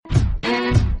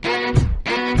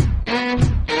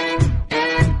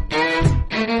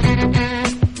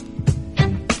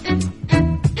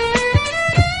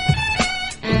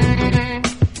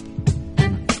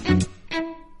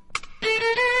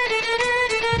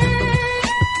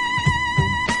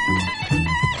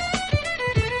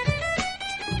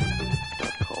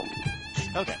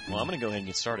going to go ahead and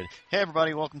get started. Hey,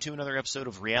 everybody, welcome to another episode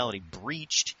of Reality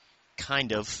Breached,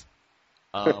 kind of.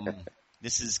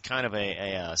 This is kind of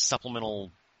a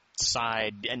supplemental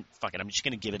side, and fuck it, I'm just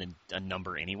going to give it a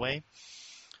number anyway.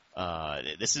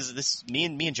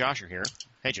 Me and Josh are here.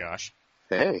 Hey, Josh.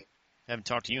 Hey. Haven't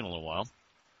talked to you in a little while.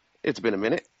 It's been a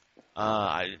minute.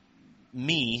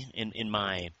 In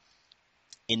my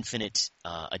infinite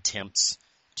attempts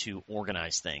to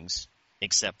organize things,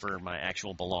 except for my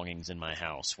actual belongings in my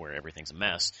house where everything's a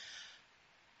mess,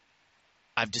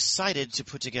 I've decided to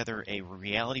put together a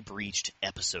Reality Breached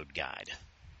episode guide.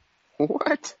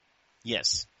 What?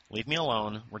 Yes. Leave me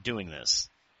alone. We're doing this.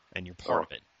 And you're part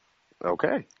of it.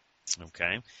 Okay.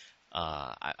 Okay.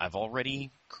 I've already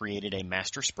created a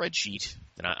master spreadsheet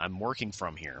that I'm working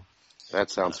from here. That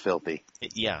sounds filthy.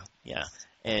 Yeah.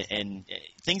 And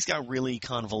things got really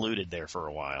convoluted there for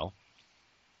a while.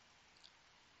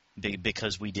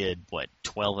 Because we did,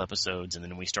 12 episodes, and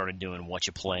then we started doing What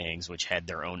You Playings, which had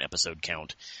their own episode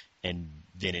count, and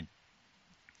then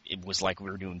it was like we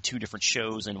were doing two different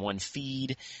shows in one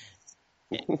feed.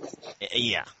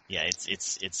 Yeah,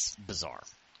 it's bizarre.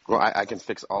 Well, I can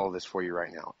fix all of this for you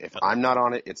right now. If I'm not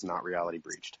on it, it's not Reality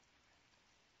Breached.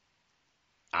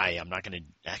 I'm not going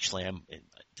to, actually,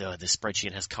 the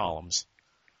spreadsheet has columns.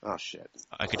 Oh, shit.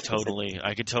 I could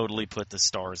totally put the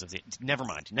stars of the... Never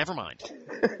mind.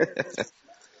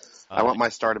 I want my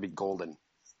star to be golden.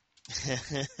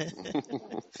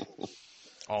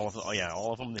 All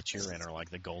of them that you're in are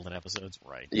like the golden episodes,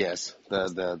 right? Yes.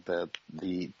 The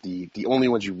only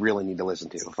ones you really need to listen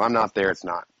to. If I'm not there, it's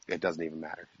not. It doesn't even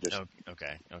matter. Just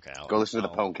okay. Go listen to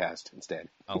the Pwnecast instead.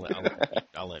 I'll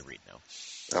let Reed know.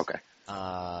 Okay.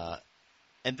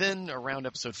 And then around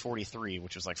episode 43,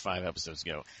 which was like 5 episodes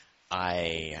ago,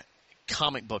 I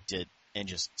comic booked it and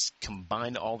just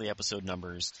combined all the episode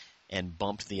numbers and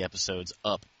bumped the episodes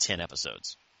up 10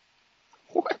 episodes.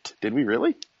 What? Did we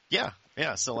really? Yeah.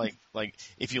 So like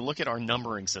if you look at our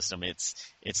numbering system,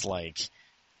 it's like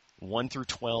 1 through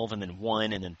 12, and then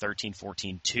 1, and then 13,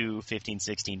 14, 2, 15,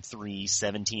 16, 3,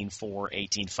 17, 4,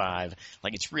 18, 5.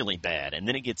 Like, it's really bad. And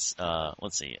then it gets,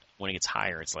 let's see, when it gets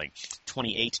higher, it's like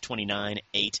 28, 29,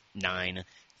 8, 9,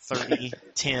 30,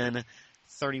 10,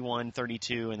 31,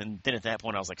 32, and then at that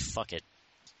point I was like, fuck it,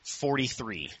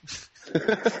 43.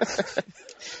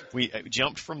 We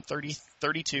jumped from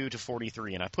 32 to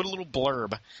 43, and I put a little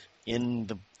blurb in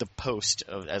the post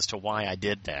as to why I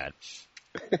did that.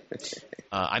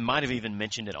 I might have even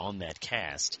mentioned it on that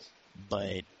cast,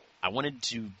 but I wanted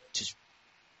to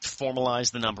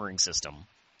formalize the numbering system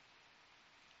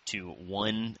to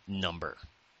one number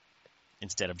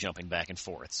instead of jumping back and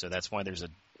forth. So that's why there's a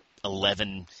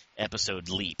 11 episode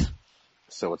leap.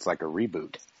 So it's like a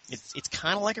reboot. It's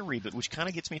kind of like a reboot, which kind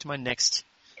of gets me to my next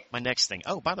thing.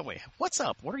 Oh, by the way, what's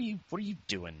up? What are you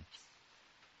doing?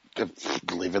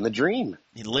 Living the dream.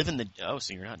 You live in the... Oh,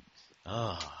 so you're not...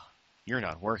 Oh... You're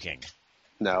not working.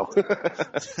 No.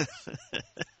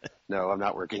 No, I'm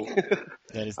not working.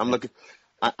 I'm looking.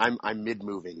 I'm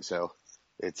mid-moving, so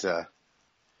it's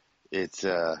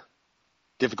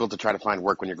difficult to try to find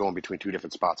work when you're going between two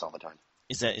different spots all the time.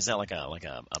 Is that like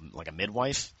a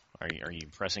midwife? Are you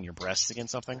pressing your breasts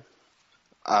against something?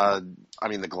 I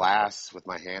mean the glass with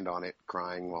my hand on it,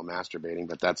 crying while masturbating,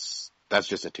 but that's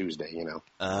just a Tuesday, you know.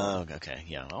 Oh, okay,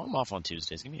 yeah. I'm off on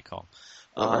Tuesdays. Give me a call.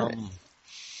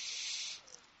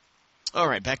 All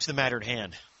right, back to the matter at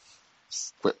hand.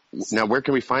 But now, where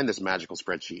can we find this magical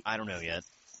spreadsheet? I don't know yet.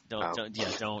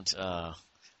 Don't.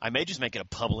 I may just make it a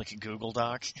public Google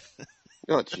Doc.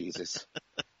 Oh, Jesus.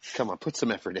 Come on, put some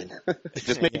effort in.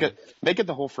 Just make it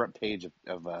the whole front page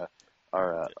of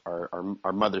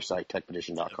our mother site,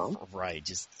 techpedition.com. Right.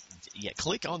 Just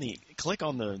click on the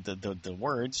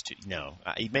words.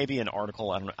 It may be an article.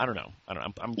 I don't know.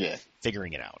 I'm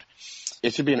figuring it out.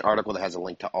 It should be an article that has a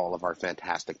link to all of our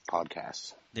fantastic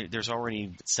podcasts. There's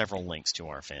already several links to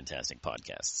our fantastic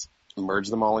podcasts. Merge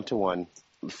them all into one,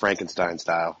 Frankenstein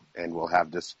style, and we'll have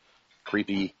this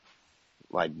creepy,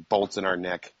 like, bolts in our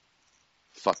neck,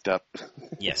 fucked up.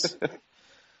 Yes.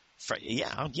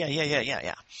 Yeah.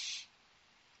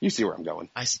 You see where I'm going.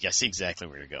 I see exactly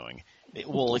where you're going.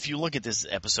 Well, if you look at this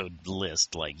episode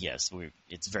list, yes,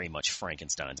 it's very much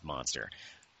Frankenstein's monster.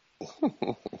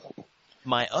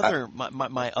 My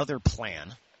other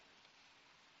plan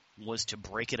was to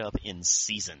break it up in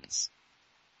seasons.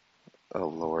 Oh,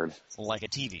 Lord. Like a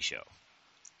TV show.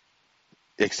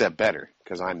 Except better,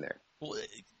 because I'm there. Well,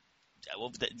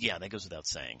 that goes without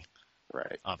saying.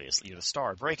 Right. Obviously, you're the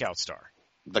star, breakout star.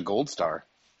 The gold star.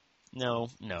 No.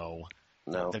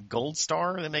 The gold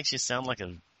star? That makes you sound like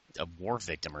a war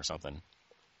victim or something.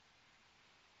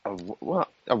 A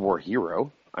war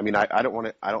hero. I mean, I don't want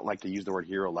to. I don't like to use the word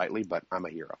hero lightly, but I'm a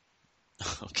hero.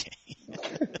 Okay.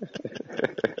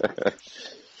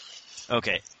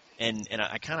 Okay. And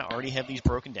I kind of already have these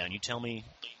broken down. You tell me.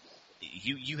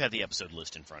 You have the episode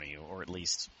list in front of you, or at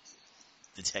least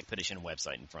the Tech Petition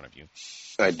website in front of you.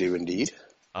 I do indeed.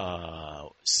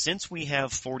 Since we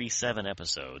have 47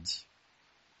 episodes,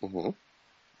 Mm-hmm.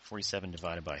 47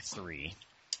 divided by 3,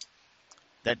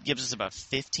 that gives us about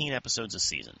 15 episodes a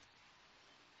season.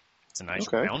 It's a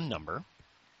nice round number.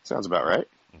 Sounds about right.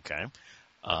 Okay.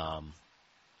 I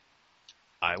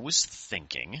was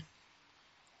thinking.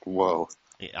 Whoa.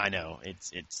 I know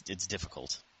it's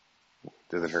difficult.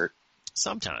 Does it hurt?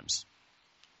 Sometimes.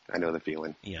 I know the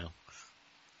feeling. Yeah.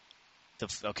 The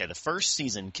first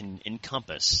season can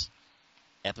encompass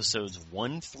episodes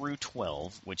 1 through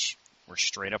 12, which were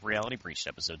straight up Reality Breached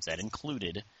episodes. That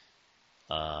included,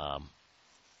 that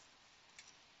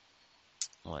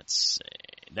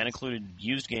included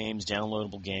used games,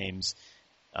 downloadable games,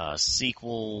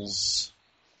 sequels,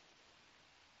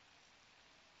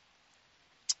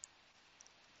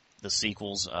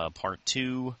 Part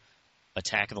 2,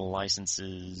 Attack of the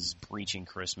Licenses, Breaching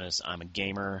Christmas, I'm a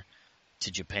Gamer,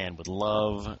 To Japan with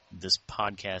Love. This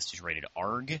podcast is rated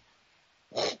ARG.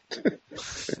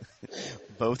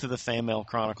 Both of the Fan Mail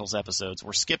Chronicles episodes.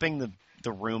 We're skipping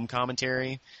the Room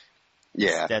commentary.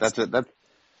 Yeah, that's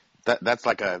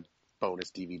like a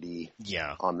bonus DVD.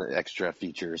 Yeah. On the extra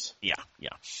features. Yeah.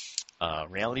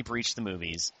 Reality Breach the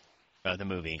movie,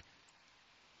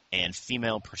 and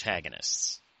female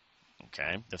protagonists.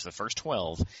 Okay, that's the first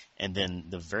 12, and then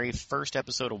the very first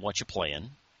episode of What You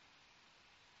Playin'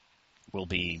 will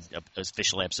be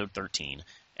officially episode 13,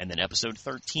 and then episode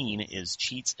 13 is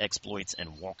Cheats, Exploits, and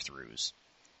Walkthroughs.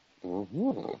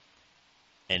 Mm-hmm.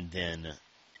 And then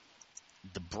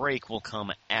the break will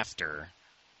come after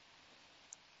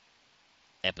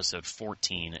episode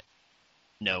 14.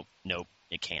 Nope,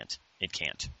 it can't. It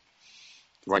can't.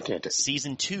 Why can't it?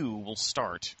 Season 2 will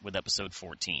start with episode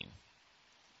 14.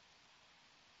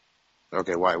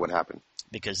 Okay, why? What happened?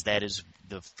 Because that is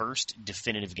the first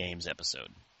Definitive Games episode.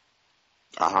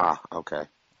 Aha, okay.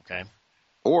 Okay?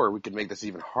 Or we could make this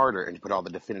even harder and put all the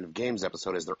Definitive Games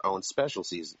episode as their own special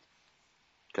season.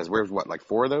 Because we're, like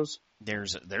 4 of those?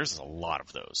 There's a lot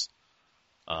of those.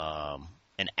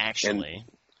 And actually... And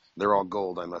they're all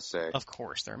gold, I must say. Of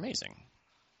course, they're amazing.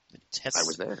 I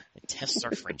was there. It tests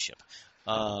our friendship.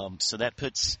 So that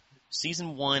puts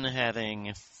season 1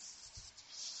 having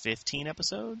 15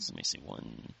 episodes. Let me see,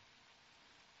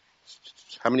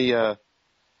 How many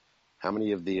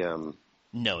of the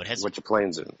No, it has. What You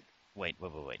Playin's in? Wait.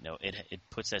 No, it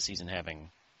puts that season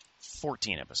having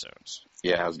 14 episodes.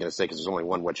 Yeah, I was gonna say because there's only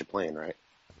one What You Playin', right?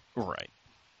 Right.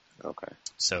 Okay.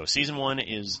 So season 1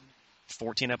 is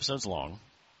 14 episodes long.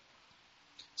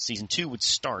 Season 2 would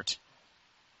start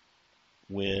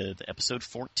with episode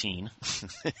 14.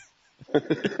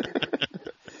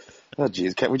 Oh,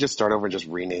 geez. Can't we just start over and just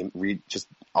just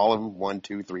all of them, 1,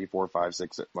 2, 3, 4, 5,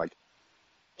 6, like,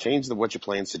 change the What You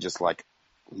Playin's to just, like,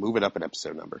 move it up an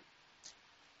episode number.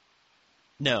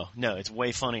 No, it's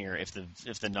way funnier if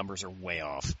the numbers are way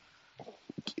off.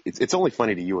 It's only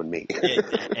funny to you and me.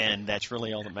 And that's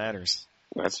really all that matters.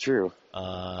 That's true.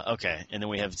 Okay, and then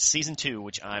we have season 2,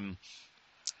 which I'm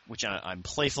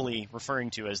playfully referring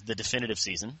to as the definitive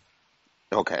season.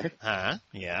 Okay. Huh?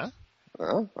 Yeah.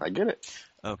 Well, I get it.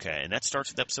 Okay, and that starts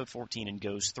with episode 14 and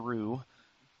goes through...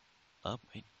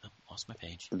 lost my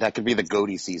page. That could be the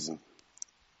Goaty season.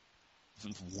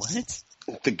 What?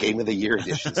 The Game of the Year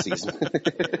edition season.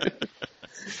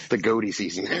 The Goaty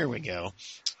season. There we go.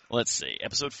 Let's see.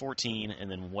 Episode 14,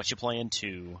 and then What You Playin'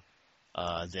 2.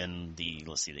 Then the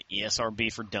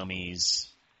ESRB for Dummies.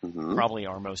 Mm-hmm. Probably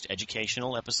our most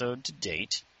educational episode to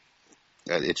date.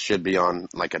 It should be on,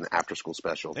 like, an after-school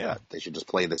special. Yeah. They should just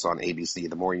play this on ABC.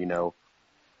 The more you know.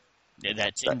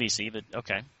 That's NBC, but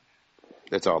okay.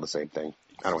 It's all the same thing.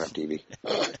 I don't have TV.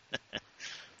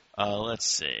 Let's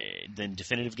see. Then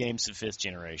Definitive Games 5th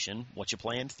Generation. What You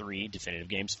Playin' 3. Definitive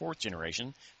Games 4th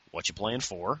Generation. What You Playin'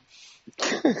 4.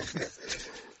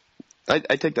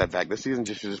 I take that back. This season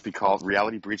should just be called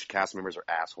Reality Breach Cast Members Are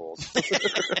Assholes.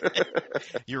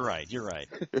 You're right.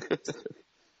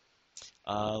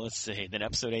 Let's see. Then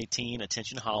episode 18,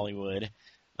 Attention Hollywood.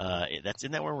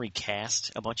 Isn't that where we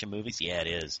cast a bunch of movies? Yeah, it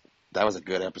is. That was a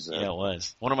good episode. Yeah, it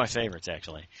was. One of my favorites,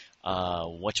 actually.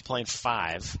 What You Playin'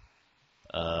 5.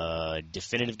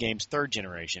 Definitive Games 3rd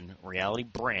Generation. Reality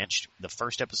Branched. The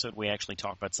first episode we actually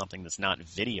talk about something that's not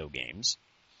video games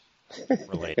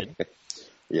related.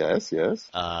 Yes.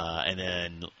 And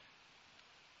then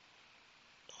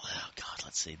Oh God,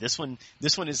 let's see. This one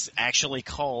is actually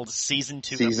called Season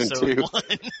 2, Season Episode 2.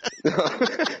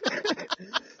 1.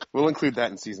 We'll include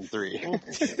that in Season 3.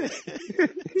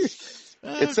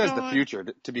 It says the future.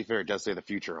 To be fair, it does say the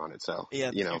future on it, so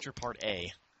Yeah, the future part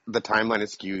A. The timeline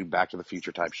is skewed, Back to the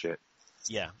Future type shit.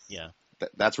 Yeah.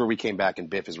 That's where we came back and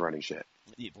Biff is running shit.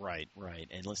 Right.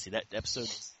 And let's see, that episode,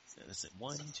 is it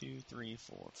 1, 2, 3,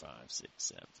 4, 5, 6,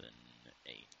 7,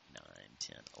 8, 9,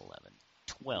 10, 11,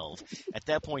 12. At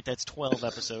that point, that's 12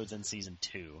 episodes in Season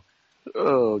 2.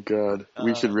 Oh, God.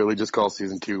 We should really just call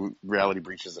Season 2 Reality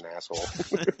Breach is an Asshole.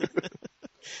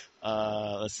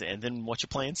 Let's see, and then What You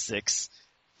Playing 6,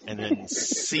 and then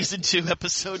Season 2,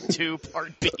 Episode 2,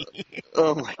 Part B.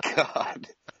 Oh, my God.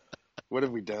 What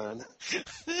have we done?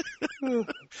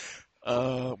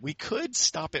 We could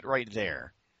stop it right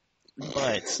there,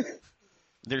 but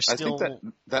there's still... I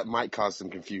think that might cause some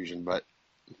confusion, but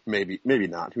maybe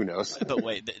not. Who knows? But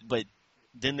wait, but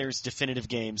then there's Definitive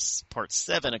Games Part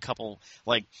 7, a couple,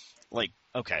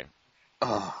 okay.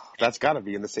 Oh, that's got to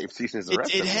be in the same season as the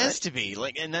rest of them. It has to be,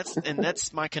 and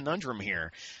that's my conundrum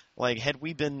here. Like, had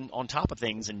we been on top of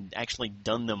things and actually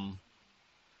done them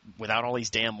without all these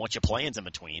damn what you plans in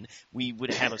between, we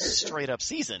would have a straight up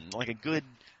season, like a good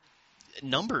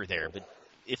number there. But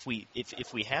if we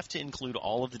have to include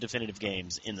all of the Definitive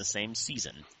Games in the same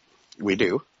season, we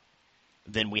do.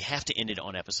 Then we have to end it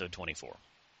on episode 24.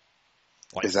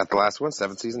 Like, is that the last one?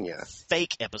 7th season? Yeah.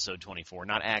 Fake episode 24,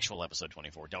 not actual episode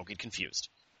 24. Don't get confused.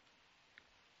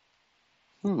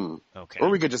 Okay. Or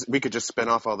we could just spin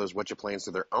off all those What You Plans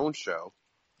to their own show.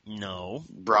 No.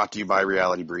 Brought to you by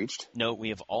Reality Breached. No, we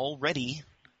have already...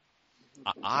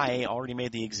 I already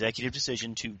made the executive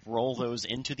decision to roll those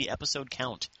into the episode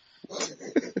count.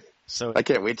 So I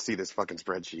can't wait to see this fucking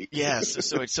spreadsheet. Yes.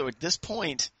 So at this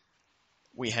point,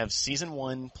 we have season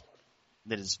 1...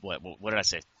 That is, what did I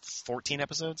say, 14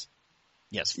 episodes?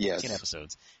 Yes, 14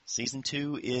 episodes. Season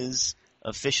 2 is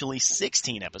officially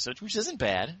 16 episodes, which isn't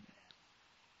bad.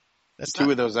 That's two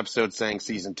of those episodes saying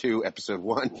Season 2, Episode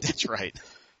 1. That's right.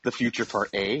 The future part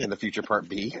A and the future part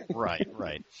B.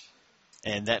 Right.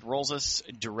 And that rolls us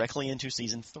directly into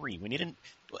Season 3. We need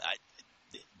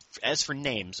as for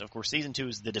names, of course, Season 2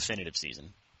 is the definitive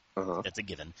season. Uh-huh. That's a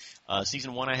given.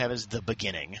 Season 1 I have as The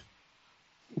Beginning.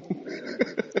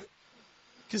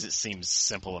 Because it seems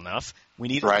simple enough. We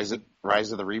need Rise of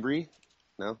the Rebri?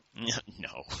 No?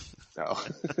 No.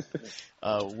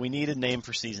 We need a name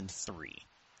for Season 3.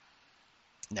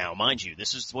 Now, mind you,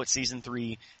 this is what Season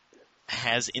 3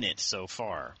 has in it so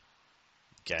far.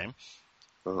 Okay?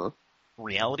 Uh-huh.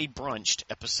 Reality Brunched,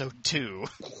 Episode 2.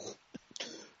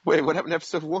 Wait, what happened to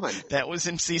Episode 1? That was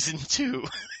in Season 2.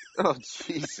 Oh,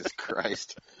 Jesus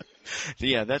Christ.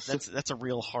 Yeah, that's a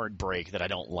real hard break that I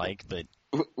don't like, but...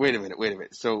 Wait a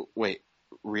minute. So,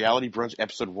 Reality Brunch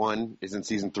Episode 1 is in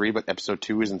Season 3, but Episode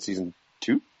 2 is in Season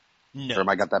 2? No. Or am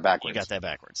I got that backwards? You got that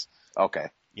backwards. Okay.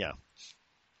 Yeah.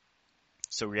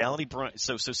 So Reality Brunch...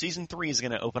 So Season 3 is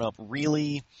going to open up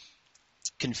really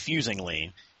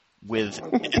confusingly with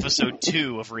Episode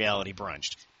 2 of Reality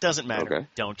Brunched. Brunched. Matter. Okay.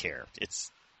 Don't care.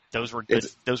 Those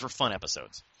were fun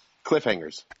episodes.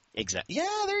 Cliffhangers. Exactly.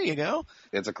 Yeah, there you go.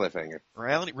 It's a cliffhanger.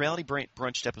 Reality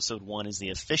Brunched Episode 1 is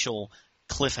the official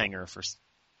cliffhanger for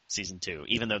Season 2,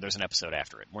 even though there's an episode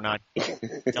after it.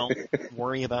 Don't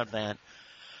worry about that.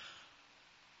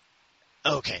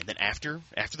 Okay, then after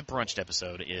the Brunched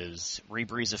episode is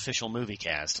Rebri's official movie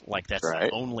cast. Like, that's right.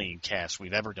 The only cast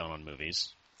we've ever done on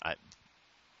movies. I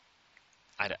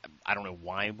don't know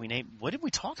why we named... What did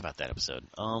we talk about that episode?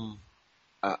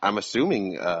 I'm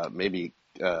assuming maybe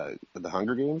the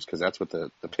Hunger Games, because that's what the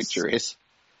picture is.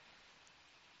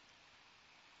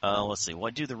 Let's see.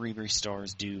 What do the Rebri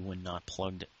stars do when not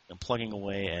plugging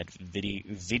away at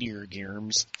video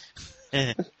games?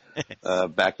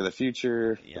 Back to the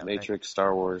Future, The Matrix,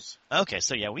 Star Wars. Okay,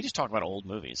 so yeah, we just talked about old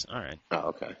movies. All right. Oh,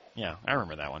 okay. Yeah, I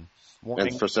remember that one.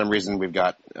 And for some reason, we've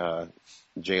got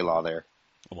J-Law there.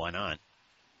 Why not?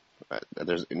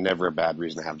 There's never a bad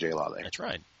reason to have J-Law there. That's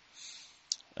right.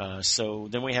 So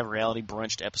then we have Reality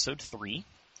Brunched Episode 3,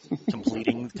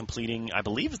 completing, I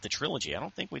believe, the trilogy. I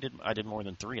don't think I did more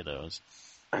than 3 of those.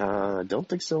 Don't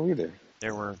think so either.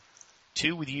 There were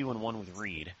 2 with you and 1 with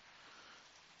Reed.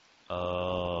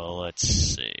 Let's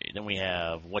see. Then we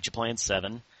have What You Playing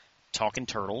 7, Talking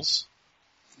Turtles.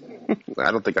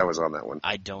 I don't think I was on that one.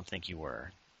 I don't think you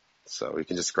were. So we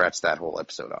can just scratch that whole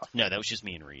episode off. No, that was just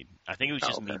me and Reed. I think it was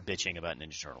just me bitching about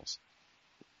Ninja Turtles.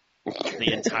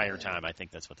 The entire time, I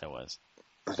think that's what that was.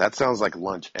 That sounds like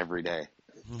lunch every day.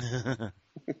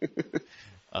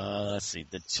 Let's see.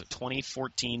 The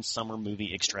 2014 Summer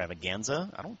Movie Extravaganza.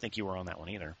 I don't think you were on that one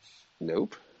either.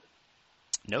 Nope.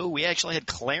 No, we actually had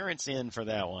Clarence in for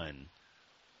that one.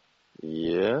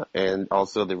 Yeah, and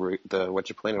also the What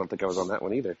You Playing, I don't think I was on that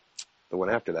one either. The one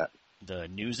after that. The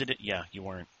news edit? Yeah, you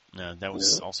weren't. No, that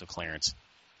was also Clarence.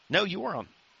 No, you were on.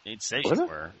 It says Was you it?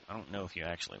 were. I don't know if you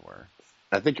actually were.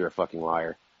 I think you're a fucking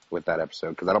liar with that episode,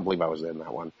 because I don't believe I was in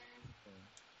that one.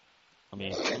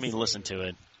 Let me listen to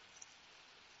it.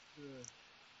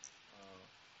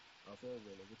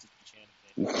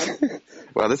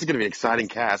 Well, this is going to be an exciting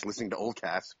cast, listening to old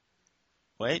cast.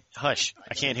 Wait, hush.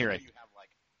 I can't hear it.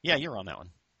 Yeah, you're on that one.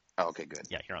 Oh, okay, good.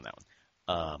 Yeah, you're on that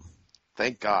one.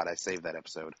 Thank God I saved that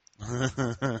episode.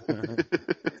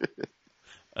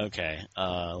 Okay,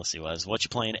 let's see. What You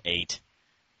Playing 8?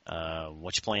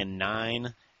 What You Playing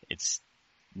 9? It's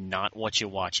not What You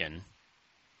Watching.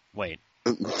 Wait.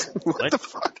 What the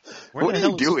fuck? Where What the are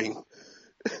hell you doing?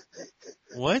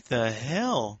 What the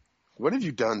hell? What have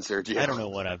you done, Sergio? I don't know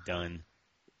what I've done.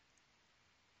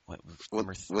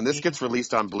 When this gets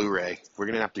released on Blu-ray, we're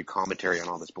going to have to do commentary on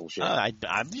all this bullshit.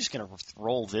 I'm just going to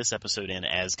roll this episode in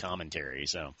as commentary,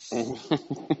 so.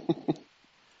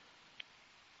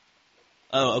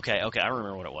 Oh, okay, I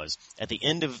remember what it was. At the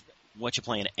end of What You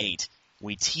Playing 8,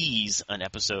 we tease an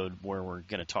episode where we're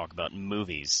going to talk about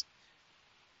movies.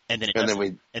 And then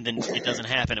it doesn't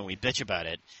happen, and we bitch about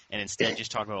it, and instead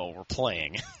just talk about what we're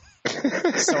playing.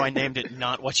 So I named it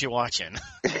Not What You Watching.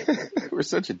 We're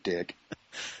such a dick.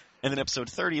 And then episode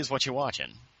 30 is What You Watching.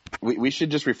 We should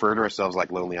just refer to ourselves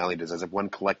like Lonely Islanders, as if one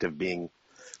collective being.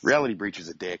 Reality Breach is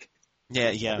a dick.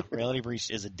 Yeah. Reality Breach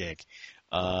is a dick.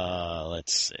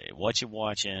 Let's see. What You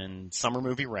Watching? Summer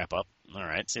Movie Wrap Up. All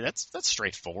right. See, that's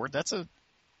straightforward. That's a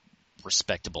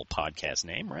respectable podcast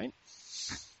name, right?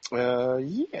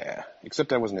 Yeah.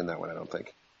 Except I wasn't in that one, I don't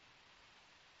think.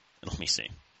 Let me see.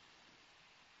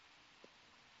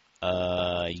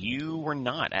 You were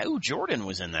not. Oh, Jordan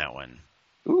was in that one.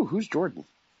 Ooh, who's Jordan?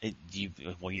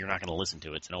 You're not going to listen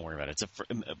to it, so don't worry about it. It's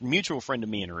a mutual friend of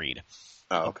me and Reed.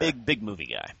 Oh, okay. A big movie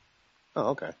guy. Oh,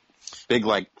 okay. Big,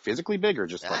 like physically big, or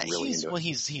just like really into it? Well,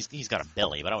 he's got a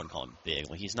belly, but I wouldn't call him big.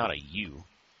 Like, he's not a U.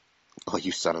 Oh,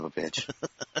 you son of a bitch.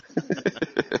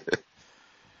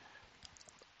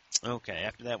 Okay,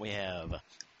 after that we have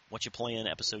What You Playing,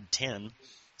 episode 10.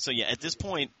 So yeah, at this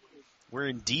point,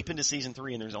 we're deep into season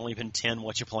 3, and there's only been 10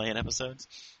 What You Playing episodes.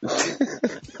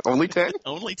 Only 10?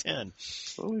 Only 10.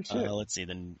 Holy shit. Let's see,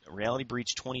 then Reality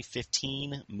Breach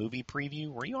 2015 movie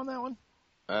preview. Were you on that one?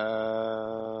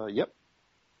 Yep.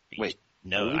 Wait.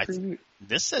 No,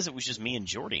 this says it was just me and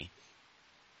Jordy.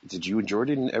 Did you and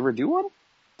Jordan ever do one?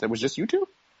 That was just you two?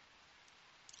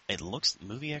 It looks,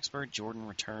 movie expert, Jordan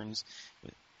returns.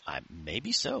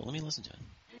 Maybe so. Let me listen to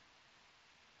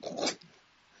it.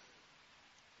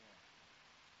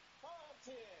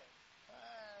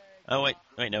 Oh, wait,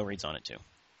 no, Reed's on it too.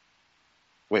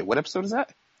 Wait, what episode is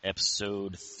that?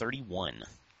 Episode 31.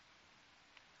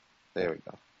 There we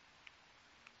go.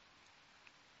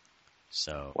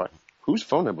 So. What? Whose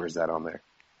phone number is that on there?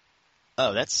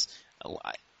 Oh, that's.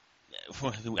 I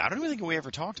don't even think we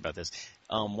ever talked about this.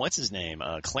 What's his name?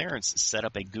 Clarence set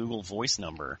up a Google Voice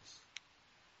number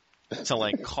to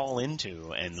like call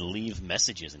into and leave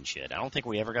messages and shit. I don't think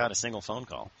we ever got a single phone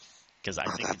call because I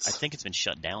think it's been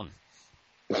shut down.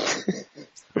 I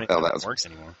don't think it works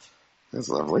anymore. That's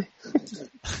lovely.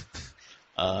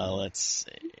 Let's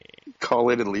see. Call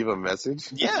in and leave a message?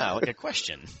 Yeah, like a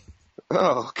question.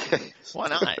 Oh, okay. Why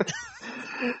not?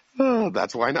 Oh,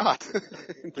 that's why not.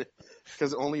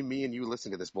 Because only me and you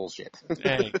listen to this bullshit.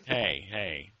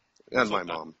 Hey. And my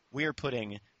mom. We are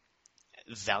putting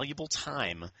valuable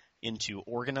time into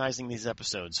organizing these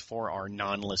episodes for our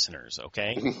non-listeners,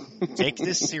 okay? Take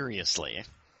this seriously.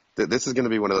 This is going to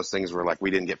be one of those things where, like,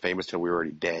 we didn't get famous till we were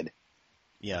already dead.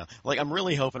 Yeah. Like, I'm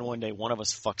really hoping one day one of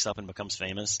us fucks up and becomes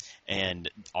famous, and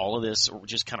all of this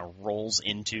just kind of rolls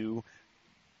into,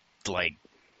 like,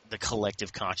 the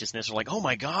collective consciousness. We're like, oh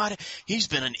my god, he's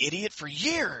been an idiot for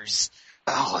years!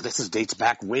 Oh, this dates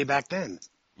back way back then.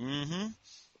 Mm-hmm.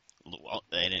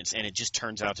 And it just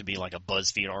turns out to be like a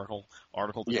BuzzFeed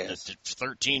article yes.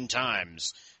 13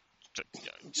 times.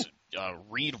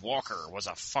 Reed Walker was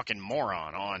a fucking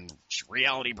moron on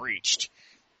Reality Breached.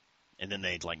 And then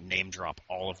they'd like name drop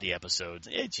all of the episodes.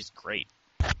 It's just great.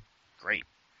 Great.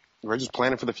 We're just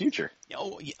planning for the future.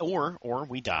 Or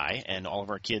we die and all of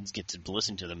our kids get to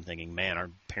listen to them thinking, man, our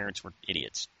parents were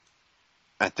idiots.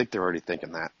 I think they're already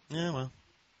thinking that. Yeah, well.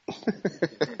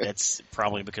 That's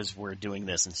probably because we're doing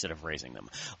this instead of raising them.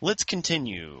 Let's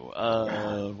continue.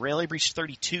 Reality Breach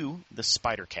 32, the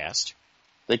Spider Cast.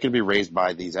 They could be raised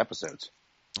by these episodes.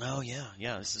 Oh,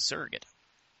 yeah, this is surrogate.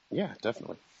 Yeah,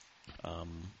 definitely.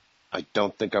 I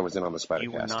don't think I was in on the Spider-Cast.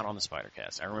 You were not on the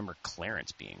Spider-Cast. I remember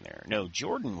Clarence being there. No,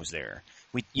 Jordan was there.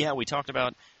 We talked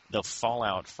about the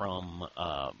fallout from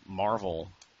Marvel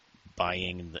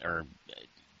buying or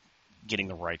getting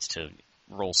the rights to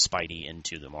roll Spidey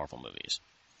into the Marvel movies.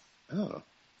 Oh.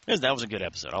 That was a good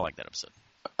episode. I like that episode.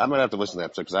 I'm going to have to listen to that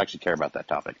episode because I actually care about that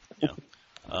topic. Yeah.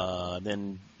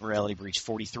 Then Reality Breach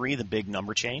 43, the big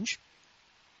number change.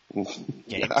 News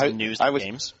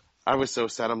games. I was so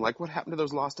sad. I'm like, what happened to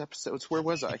those lost episodes? Where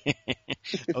was I?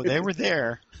 Oh, they were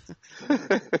there.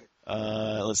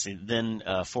 Let's see. Then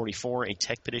 44, a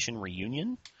Tech Petition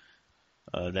reunion.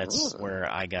 That's where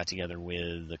I got together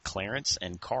with Clarence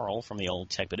and Carl from the old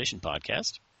Tech Petition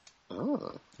podcast.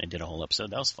 Oh. And did a whole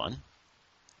episode. That was fun.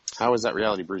 How was that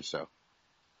Reality Breach, though?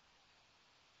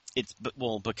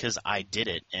 Because I did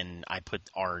it and I put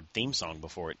our theme song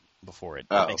before it.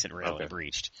 That makes it Reality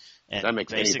Breached. And that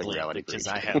makes basically Reality because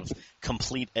Breached. I have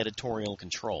complete editorial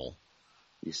control.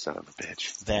 You son of a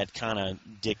bitch. That kind of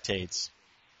dictates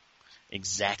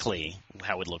exactly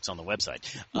how it looks on the website.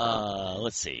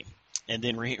 Let's see. And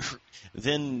then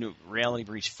Reality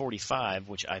Breach 45,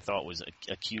 which I thought was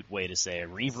a cute way to say a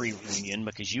reunion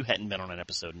because you hadn't been on an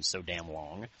episode in so damn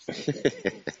long.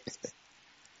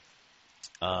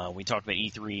 We talked about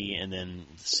E3 and then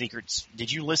Secrets.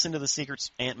 Did you listen to the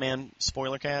Secrets Ant-Man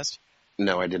spoiler cast?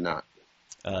 No, I did not.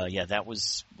 Yeah, that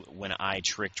was when I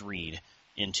tricked Reed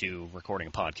into recording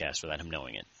a podcast without him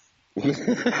knowing it.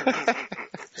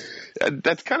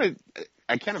 That's kind of...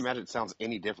 I can't imagine it sounds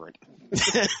any different.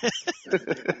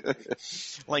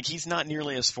 Like, he's not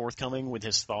nearly as forthcoming with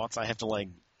his thoughts. I have to,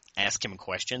 ask him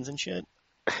questions and shit.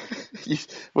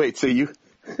 Wait, so you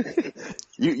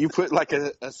put,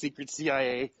 a secret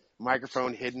CIA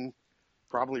microphone hidden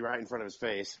probably right in front of his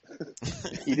face.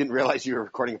 He didn't realize you were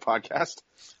recording a podcast?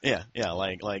 Yeah,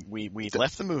 we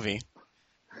left the movie.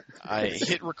 I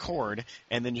hit record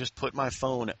and then just put my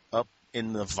phone up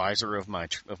in the visor of my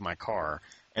car.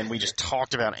 And we just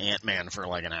talked about Ant-Man for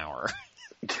an hour.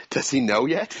 Does he know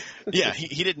yet? Yeah,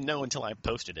 he didn't know until I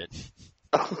posted it.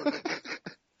 Oh.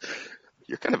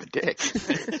 You're kind of a dick.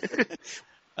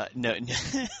 No,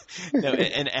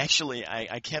 and actually,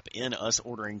 I kept in us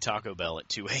ordering Taco Bell at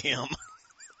 2 a.m.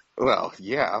 Well,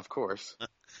 yeah, of course.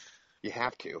 You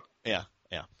have to. Yeah.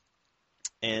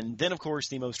 And then, of course,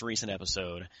 the most recent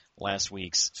episode, last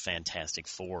week's Fantastic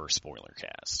Four spoiler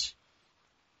cast.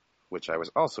 Which I was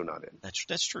also not in.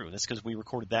 That's true. That's because we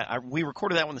recorded that. We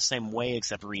recorded that one the same way,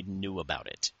 except Reed knew about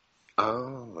it.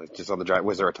 Oh, just on the drive.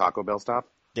 Was there a Taco Bell stop?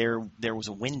 There was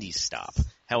a Wendy's stop.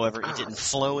 However, it didn't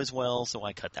flow as well, so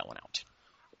I cut that one out.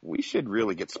 We should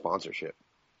really get sponsorship.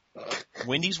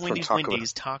 Wendy's,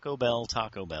 Taco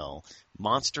Bell,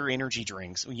 Monster energy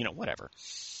drinks, whatever.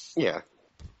 Yeah.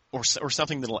 Or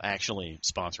something that'll actually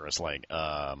sponsor us, like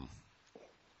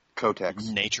Kotex.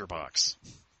 Nature Box.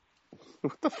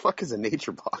 What the fuck is a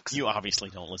Nature Box? You obviously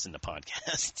don't listen to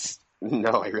podcasts.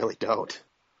 No, I really don't.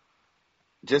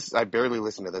 I barely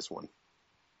listened to this one.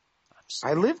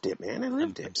 I lived it, man. I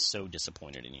lived it. I'm so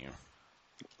disappointed in you.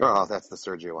 Oh, that's the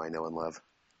Sergio I know and love.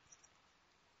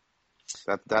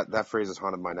 That phrase has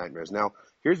haunted my nightmares. Now,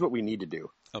 here's what we need to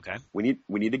do. Okay. We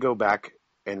need to go back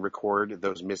and record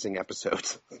those missing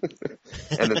episodes,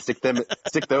 and then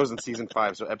stick those in season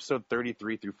 5. So episode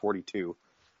 33 through 42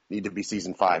 need to be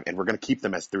season 5, and we're going to keep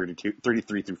them as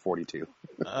 33 through 42.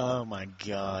 Oh my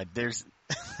God,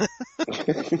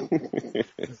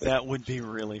 that would be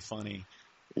really funny.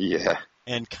 Yeah.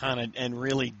 And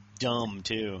really dumb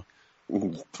too.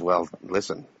 Well,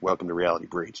 listen, welcome to Reality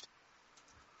Breached.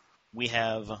 We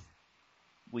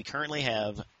currently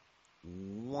have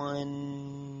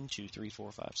 1, 2, 3,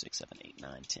 4, 5, 6, 7, 8,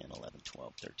 9, 10, 11,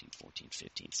 12, 13, 14,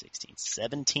 15, 16,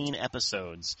 17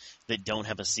 episodes that don't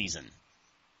have a season.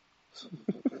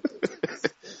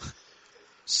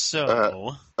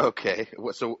 So okay.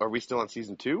 So are we still on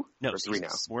season 2? No, or 3 now?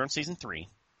 We're on season 3.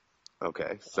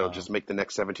 Okay, so just make the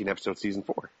next 17 episodes season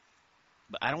 4.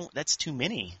 But that's too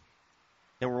many.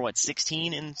 There were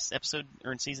 16 in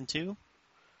season 2?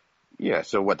 Yeah,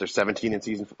 so there's 17 in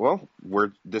season 4?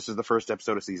 Well, this is the first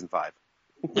episode of season 5.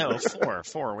 No, 4.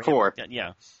 4. 4.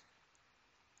 Yeah.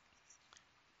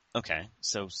 Okay,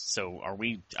 so are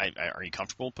we? Are you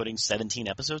comfortable putting 17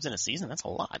 episodes in a season? That's a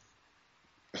lot.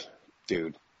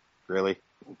 Dude, really?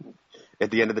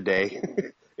 At the end of the day,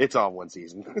 it's all one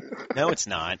season. No, it's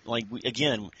not.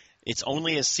 Again, it's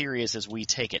only as serious as we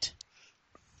take it.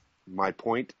 My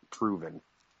point proven.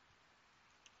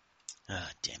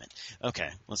 Damn it. Okay,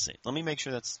 let's see. Let me make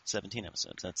sure that's 17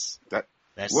 episodes. That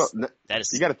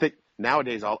is. You got to think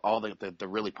nowadays. All the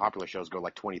really popular shows go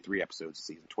 23 episodes a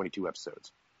season, 22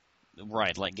 episodes.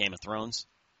 Right, like Game of Thrones.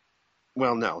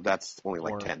 Well, no, that's only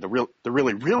like Or- 10. The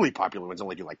really, really popular ones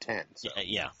only do like 10. So.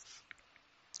 Yeah.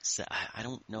 So I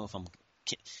don't know if I'm.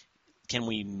 Can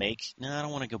we make? No, I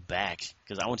don't want to go back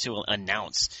because I want to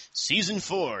announce season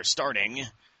 4 starting.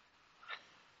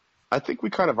 I think we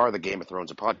kind of are the Game of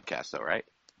Thrones of podcasts, though, right?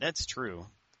 That's true.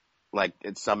 Like,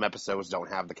 some episodes don't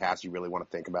have the cast you really want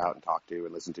to think about and talk to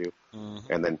and listen to.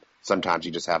 Mm-hmm. And then sometimes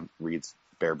you just have Reed's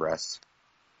bare breasts.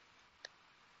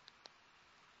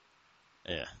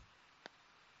 Yeah,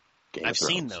 Game I've of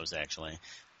seen Thrones. those actually.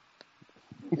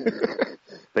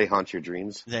 They haunt your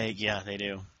dreams. They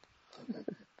do.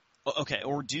 Okay,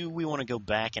 or do we want to go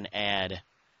back and add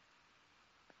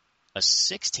a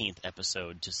 16th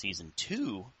episode to season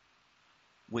 2,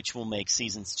 which will make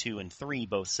seasons 2 and 3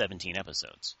 both 17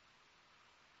 episodes?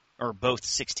 Or both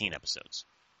 16 episodes.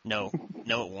 No,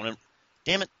 it won't.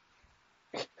 Damn it.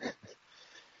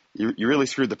 You really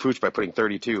screwed the pooch by putting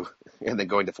 32 and then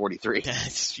going to 43.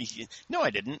 No, I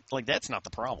didn't. Like, that's not the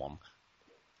problem.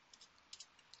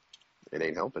 It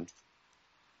ain't helping.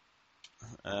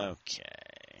 Okay.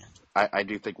 I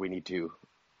do think we need to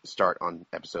start on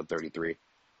episode 33.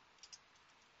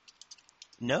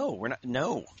 No, we're not.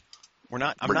 No, we're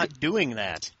not. I'm We're not doing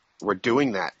that. We're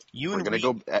doing that. You We're and going to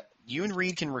Reed, go. you and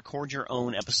Reed can record your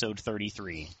own episode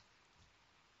 33.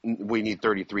 We need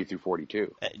 33 through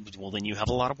 42. Well, then you have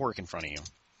a lot of work in front of you.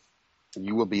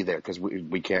 You will be there because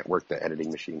we can't work the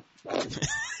editing machine.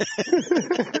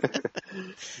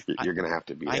 You're going to have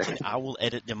to be there. I will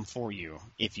edit them for you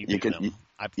if you You do can- them.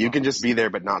 I You can promise. just be there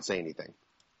but not say anything.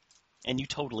 And you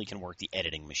totally can work the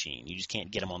editing machine. You just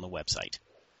can't get them on the website.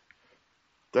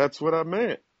 That's what I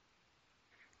meant.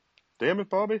 Damn it,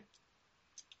 Bobby.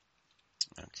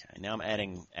 Okay, now I'm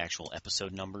adding actual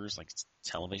episode numbers, like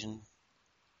television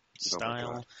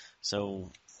style. God.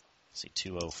 So, let's see,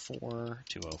 204,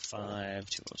 205,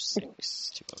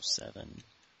 206, 207,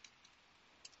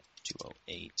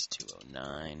 208,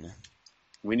 209.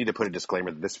 We need to put a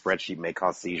disclaimer that this spreadsheet may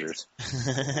cause seizures.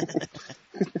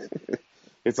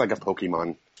 It's like a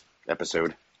Pokemon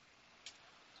episode.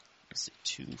 Let's see,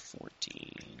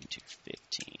 214,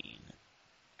 215,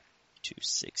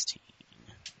 216.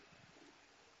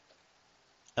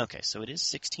 Okay, so it is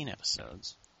 16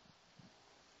 episodes.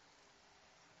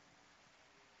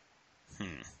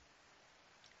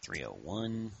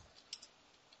 301.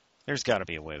 There's got to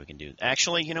be a way we can do it.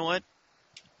 Actually, you know what?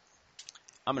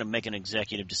 I'm going to make an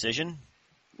executive decision.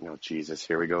 Oh, Jesus.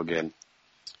 Here we go again.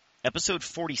 Episode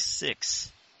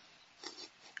 46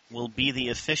 will be the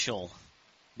official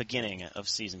beginning of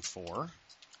season 4.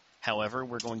 However,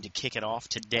 we're going to kick it off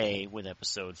today with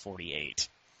episode 48.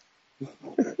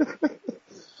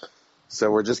 So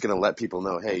we're just going to let people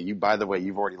know, hey, by the way,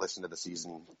 you've already listened to the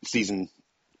season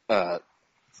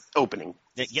opening.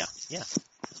 Yeah.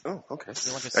 Oh, okay.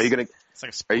 It's like Are you going to it's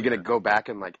like a Are you going to spoiler. go back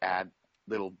and like add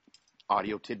little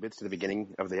audio tidbits to the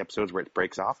beginning of the episodes where it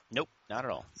breaks off? Nope, not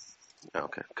at all.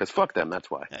 Okay, because fuck them. That's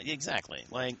why. Exactly.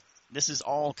 Like, this is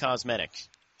all cosmetic.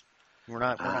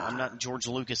 I'm not George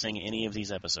Lucasing any of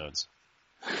these episodes.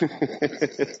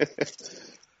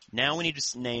 Now we need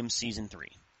to name season 3.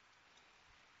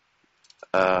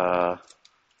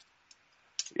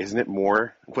 Isn't it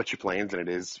more What You're Playing than it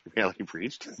is Reality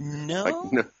Breached? No,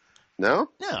 Like, no?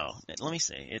 no. Let me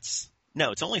see. It's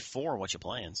only 4 What You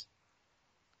Plans.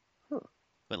 Huh.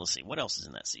 But let's see what else is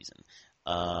in that season.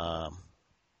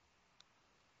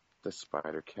 The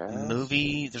Spider Cat.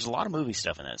 Movie. There's a lot of movie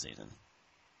stuff in that season.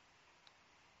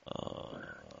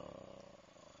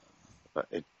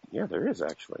 Yeah, there is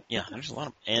actually. Yeah, there's a lot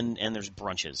of and there's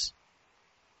brunches.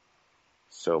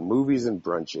 So movies and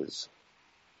brunches.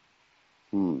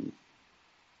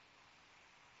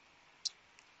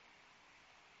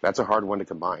 That's a hard one to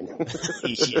combine.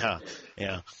 yeah.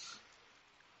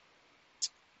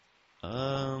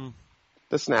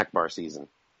 The snack bar season.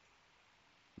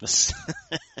 This-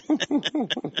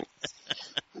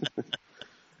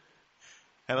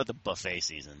 How about the buffet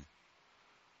season?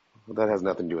 Well, that has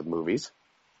nothing to do with movies.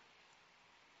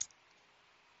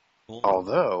 Well,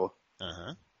 Although,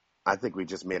 uh-huh. I think we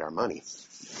just made our money.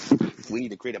 We need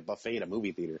to create a buffet at a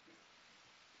movie theater.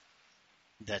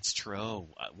 That's true.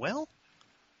 Well,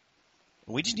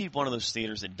 we just need one of those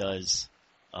theaters that does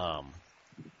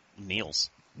meals.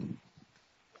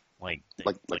 Like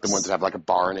Like the ones that have like a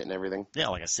bar in it and everything. Yeah,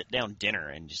 like a sit-down dinner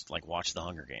and just like watch the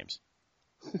Hunger Games.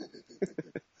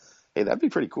 Hey, that'd be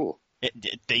pretty cool.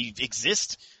 They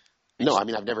exist. No, I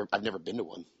mean I've never been to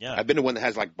one. Yeah. I've been to one that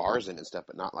has like bars in it and stuff,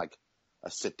 but not like a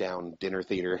sit-down dinner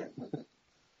theater.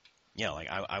 Yeah, like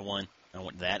I want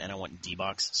that, and I want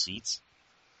D-box seats.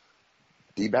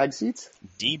 D-bag seats?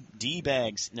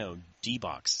 D-box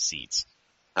seats.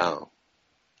 Oh.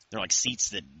 They're like seats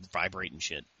that vibrate and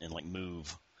shit and like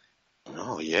move.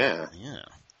 Oh yeah. Yeah.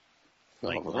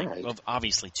 All right. Well,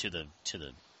 obviously to the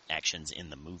actions in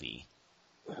the movie.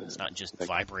 It's not just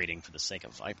vibrating for the sake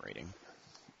of vibrating.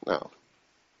 Oh.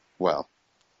 Well.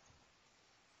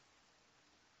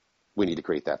 We need to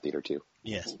create that theater too.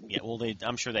 Yes. Yeah. Well,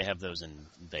 I'm sure they have those in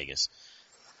Vegas.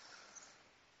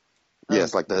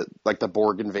 Yes, like the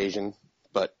Borg invasion,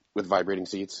 but with vibrating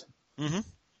seats. Mm-hmm.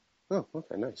 Oh,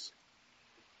 okay, nice.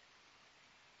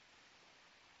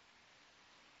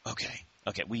 Okay.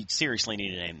 We seriously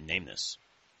need to name this.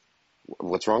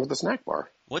 What's wrong with the snack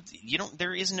bar? What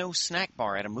there is no snack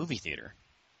bar at a movie theater.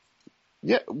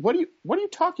 Yeah, what are you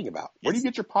talking about? Where do you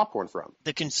get your popcorn from?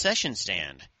 The concession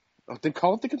stand. Oh, then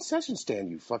call it the concession stand,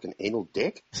 you fucking anal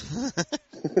dick.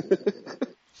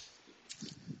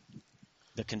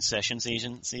 The concession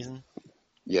season?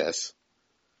 Yes.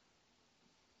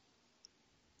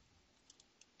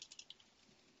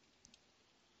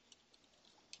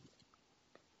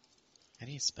 How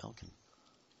do you spell Google.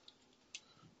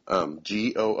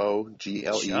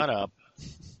 Shut up.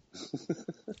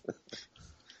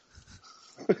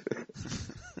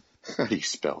 How do you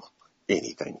spell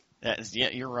anything? Yeah,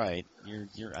 you're right.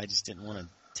 I just didn't want to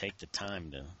take the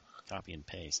time to copy and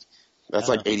paste. That's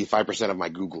like 85% of my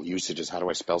Google usage is how do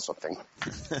I spell something.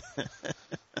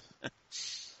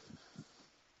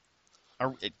 I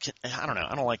don't know.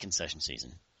 I don't like concession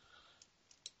season.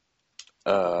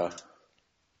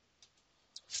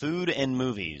 Food and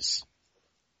movies.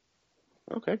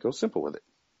 Okay, go simple with it.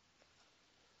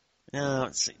 No,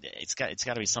 it's got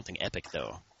to be something epic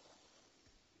though.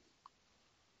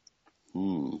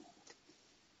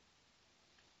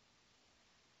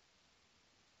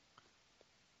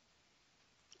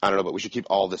 I don't know, but we should keep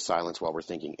all this silence while we're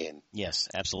thinking in. Yes,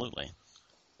 absolutely.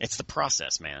 It's the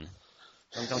process, man.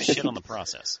 Don't shit on the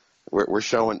process. We're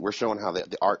showing how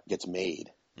the art gets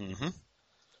made. Mm-hmm.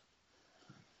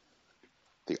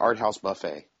 The Art House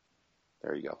Buffet.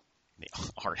 There you go. The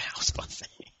Art House Buffet.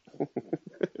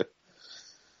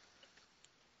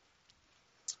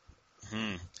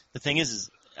 The thing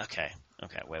is okay.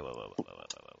 Wait.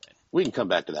 We can come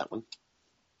back to that one.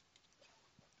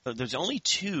 But there's only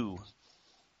two.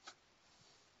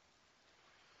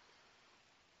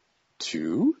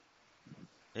 Two?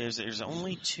 There's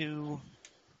only two.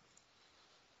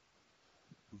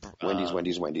 Wendy's.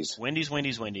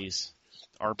 Wendy's.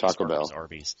 Arby's, Taco Bell.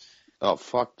 Arby's. Oh,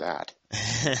 fuck that.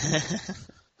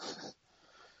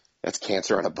 That's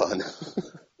cancer on a bun.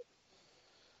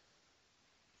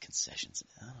 Concessions.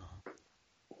 Oh.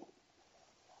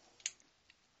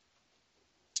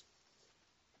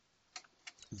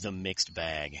 The mixed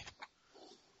bag.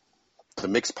 The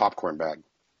mixed popcorn bag.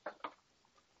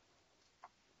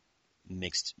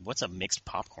 What's a mixed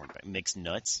popcorn bag? Mixed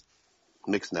nuts?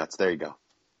 Mixed nuts. There you go.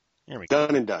 There we go.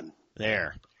 Done and done.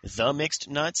 There. The mixed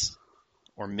nuts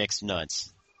or mixed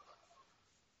nuts?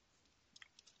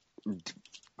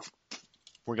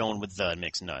 We're going with the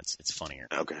mixed nuts. It's funnier.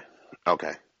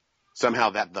 Okay.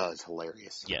 Somehow that the is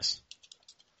hilarious. Yes.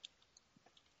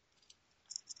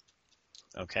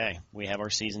 Okay. We have our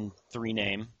season 3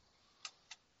 name.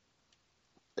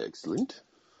 Excellent.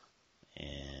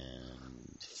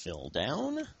 And fill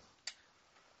down.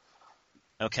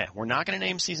 Okay. We're not going to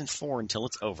name season 4 until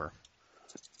it's over.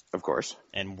 Of course.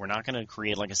 And we're not going to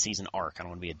create like a season arc. I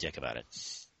don't want to be a dick about it.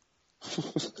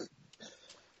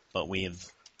 But we have...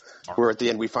 Where at the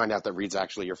end we find out that Reed's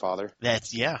actually your father.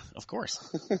 Yeah, of course.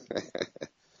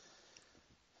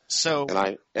 So...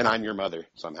 And I'm your mother,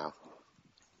 somehow.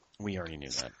 We already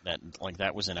knew that.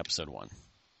 That was in episode 1.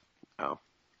 Oh.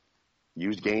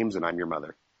 Used games and I'm your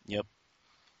mother. Yep.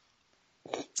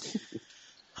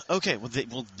 Okay,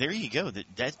 well, there you go.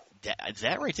 That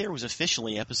right there was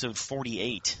officially episode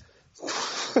 48.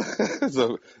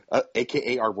 So,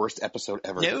 AKA our worst episode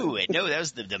ever. No, that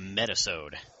was the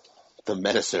metasode. The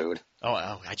metasode. Oh,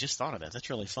 I just thought of that. That's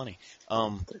really funny.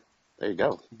 There you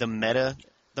go. The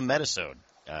metasode.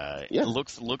 Yeah.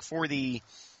 Look for the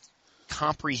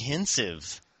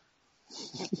comprehensive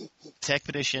Tech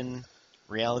Petition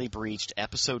Reality Breached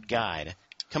episode guide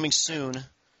coming soon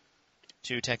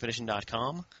to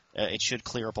techpetition.com. It should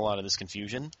clear up a lot of this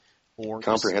confusion. Or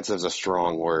comprehensive is a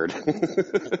strong word.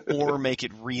 or make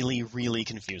it really, really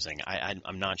confusing.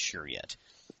 I'm not sure yet.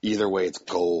 Either way, it's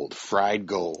gold. Fried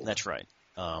gold. That's right.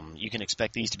 You can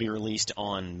expect these to be released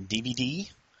on DVD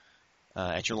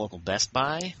at your local Best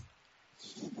Buy,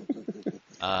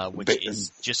 which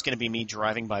is just going to be me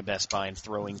driving by Best Buy and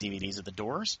throwing DVDs at the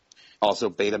doors. Also,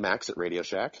 Betamax at Radio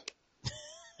Shack.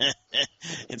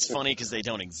 It's funny because they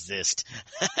don't exist.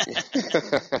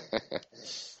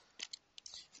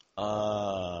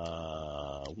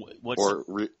 What's Or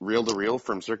Reel to Reel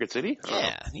from Circuit City?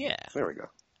 yeah. There we go.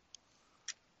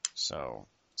 So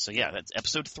yeah, that's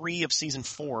episode 3 of season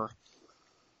 4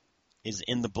 is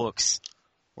in the books.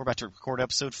 We're about to record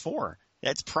episode 4.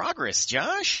 That's progress,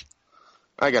 Josh.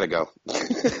 I gotta go.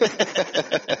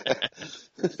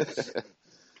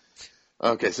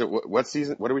 Okay, so what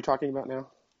season? What are we talking about now?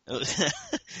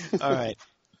 All right.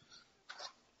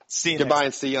 See you Goodbye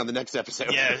and see you on the next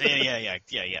episode. Yeah.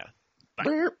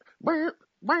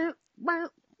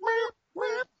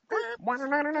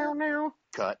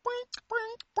 Cut.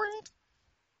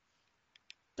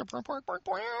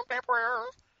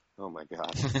 Oh my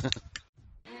God.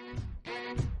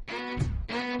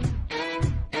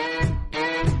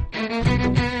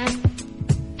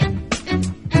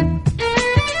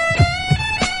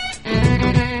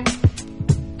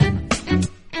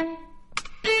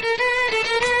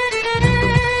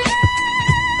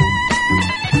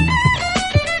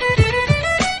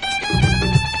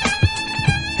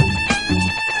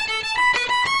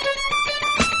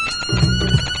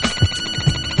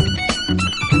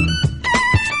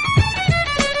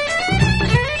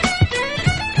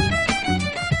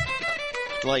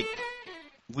 Like,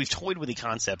 we've toyed with the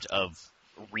concept of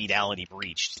reality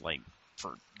breached, like,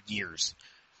 for years.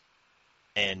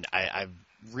 And I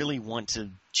really want to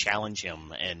challenge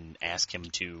him and ask him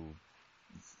to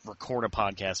record a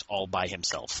podcast all by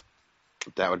himself.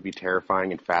 That would be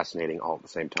terrifying and fascinating all at the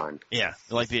same time. Yeah,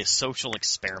 like be a social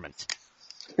experiment.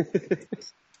 Because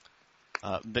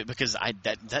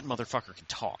that motherfucker can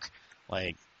talk.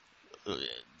 Like,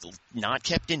 not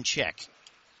kept in check.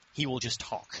 He will just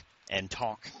talk and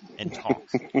talk and talk.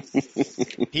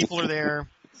 People are there.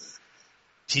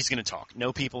 He's going to talk.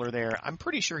 No people are there. I'm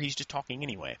pretty sure he's just talking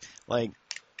anyway. Like,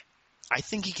 I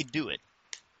think he could do it.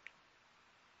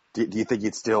 Do you think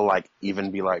you'd still, like,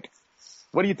 even be like,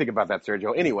 what do you think about that,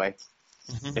 Sergio? Anyway,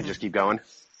 and just keep going?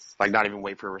 Like, not even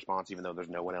wait for a response even though there's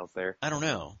no one else there? I don't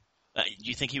know. Do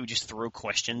you think he would just throw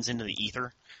questions into the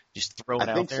ether? Just throw it out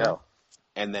there? I think so.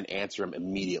 And then answer them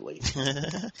immediately.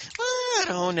 I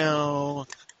don't know.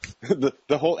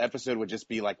 The whole episode would just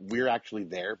be like, we're actually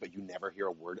there, but you never hear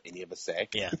a word any of us say.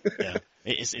 Yeah.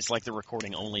 It's like the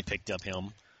recording only picked up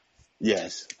him.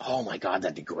 Yes. Oh my God,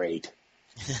 that'd be great.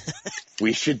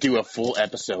 We should do a full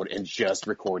episode and just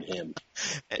record him.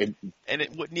 And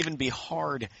it wouldn't even be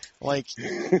hard, like,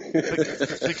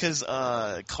 because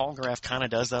Callgraph kind of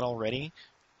does that already.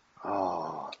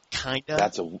 Oh, kind of.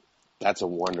 That's a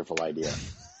wonderful idea.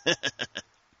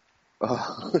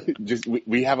 Just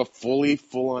we have a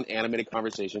full-on animated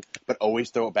conversation, but always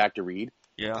throw it back to Reed.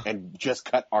 Yeah. And just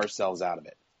cut ourselves out of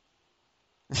it.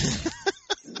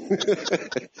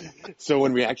 So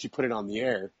when we actually put it on the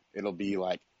air, it'll be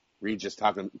like Reed just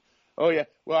talking. Oh yeah,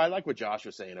 well I like what Josh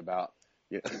was saying about.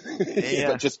 Yeah.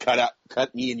 But just cut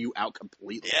me and you out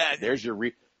completely. Yeah. There's your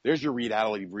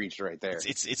reality breach right there.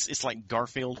 It's like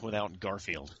Garfield without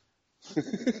Garfield.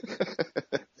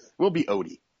 We'll be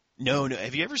Odie. No.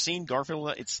 Have you ever seen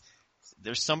Garfield?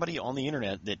 There's somebody on the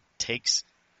internet that takes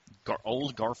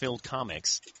old Garfield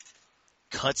comics,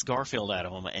 cuts Garfield out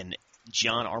of them, and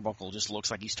John Arbuckle just looks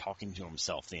like he's talking to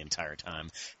himself the entire time.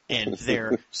 And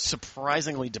they're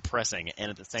surprisingly depressing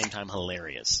and at the same time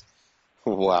hilarious.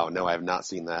 Wow, no, I have not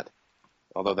seen that.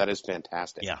 Although that is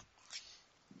fantastic. Yeah.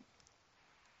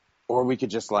 Or we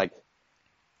could just, like,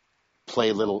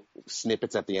 play little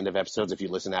snippets at the end of episodes if you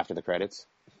listen after the credits.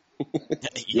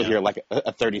 You'll hear, like,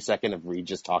 a 30-second of Reed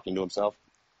just talking to himself.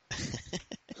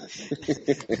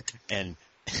 And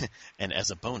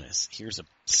as a bonus, here's a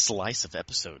slice of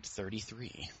episode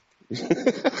 33.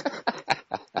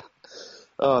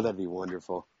 Oh, that'd be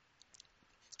wonderful.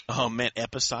 Oh, man,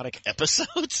 episodic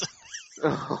episodes?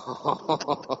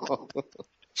 Oh,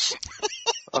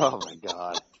 my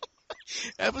God.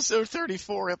 Episode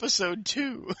 34, episode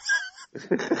 2.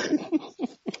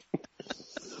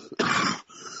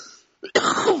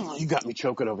 You got me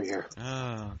choking over here.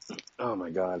 Oh, my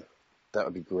God. That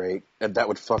would be great. And that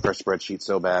would fuck our spreadsheet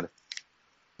so bad.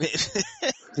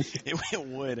 It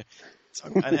would. So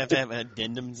I'd have to have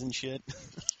addendums and shit.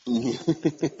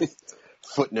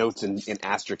 Footnotes and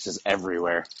asterisks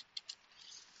everywhere.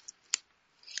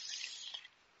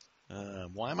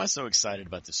 Why am I so excited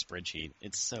about this spreadsheet?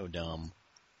 It's so dumb.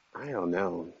 I don't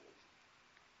know.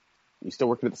 You still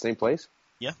working at the same place?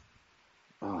 Yeah.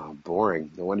 Oh,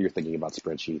 boring. No wonder you're thinking about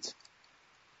spreadsheets.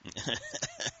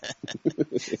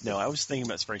 No, I was thinking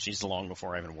about spreadsheets long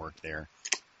before I even worked there.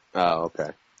 Oh,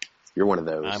 okay. You're one of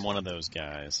those. I'm one of those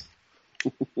guys.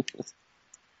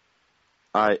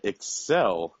 I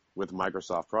excel with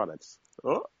Microsoft products.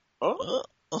 Okay,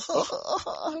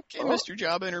 Mr.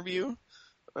 Job Interview.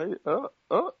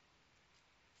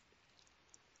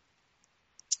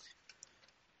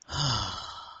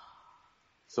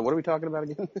 So what are we talking about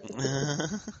again?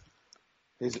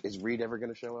 Is Reed ever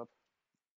going to show up?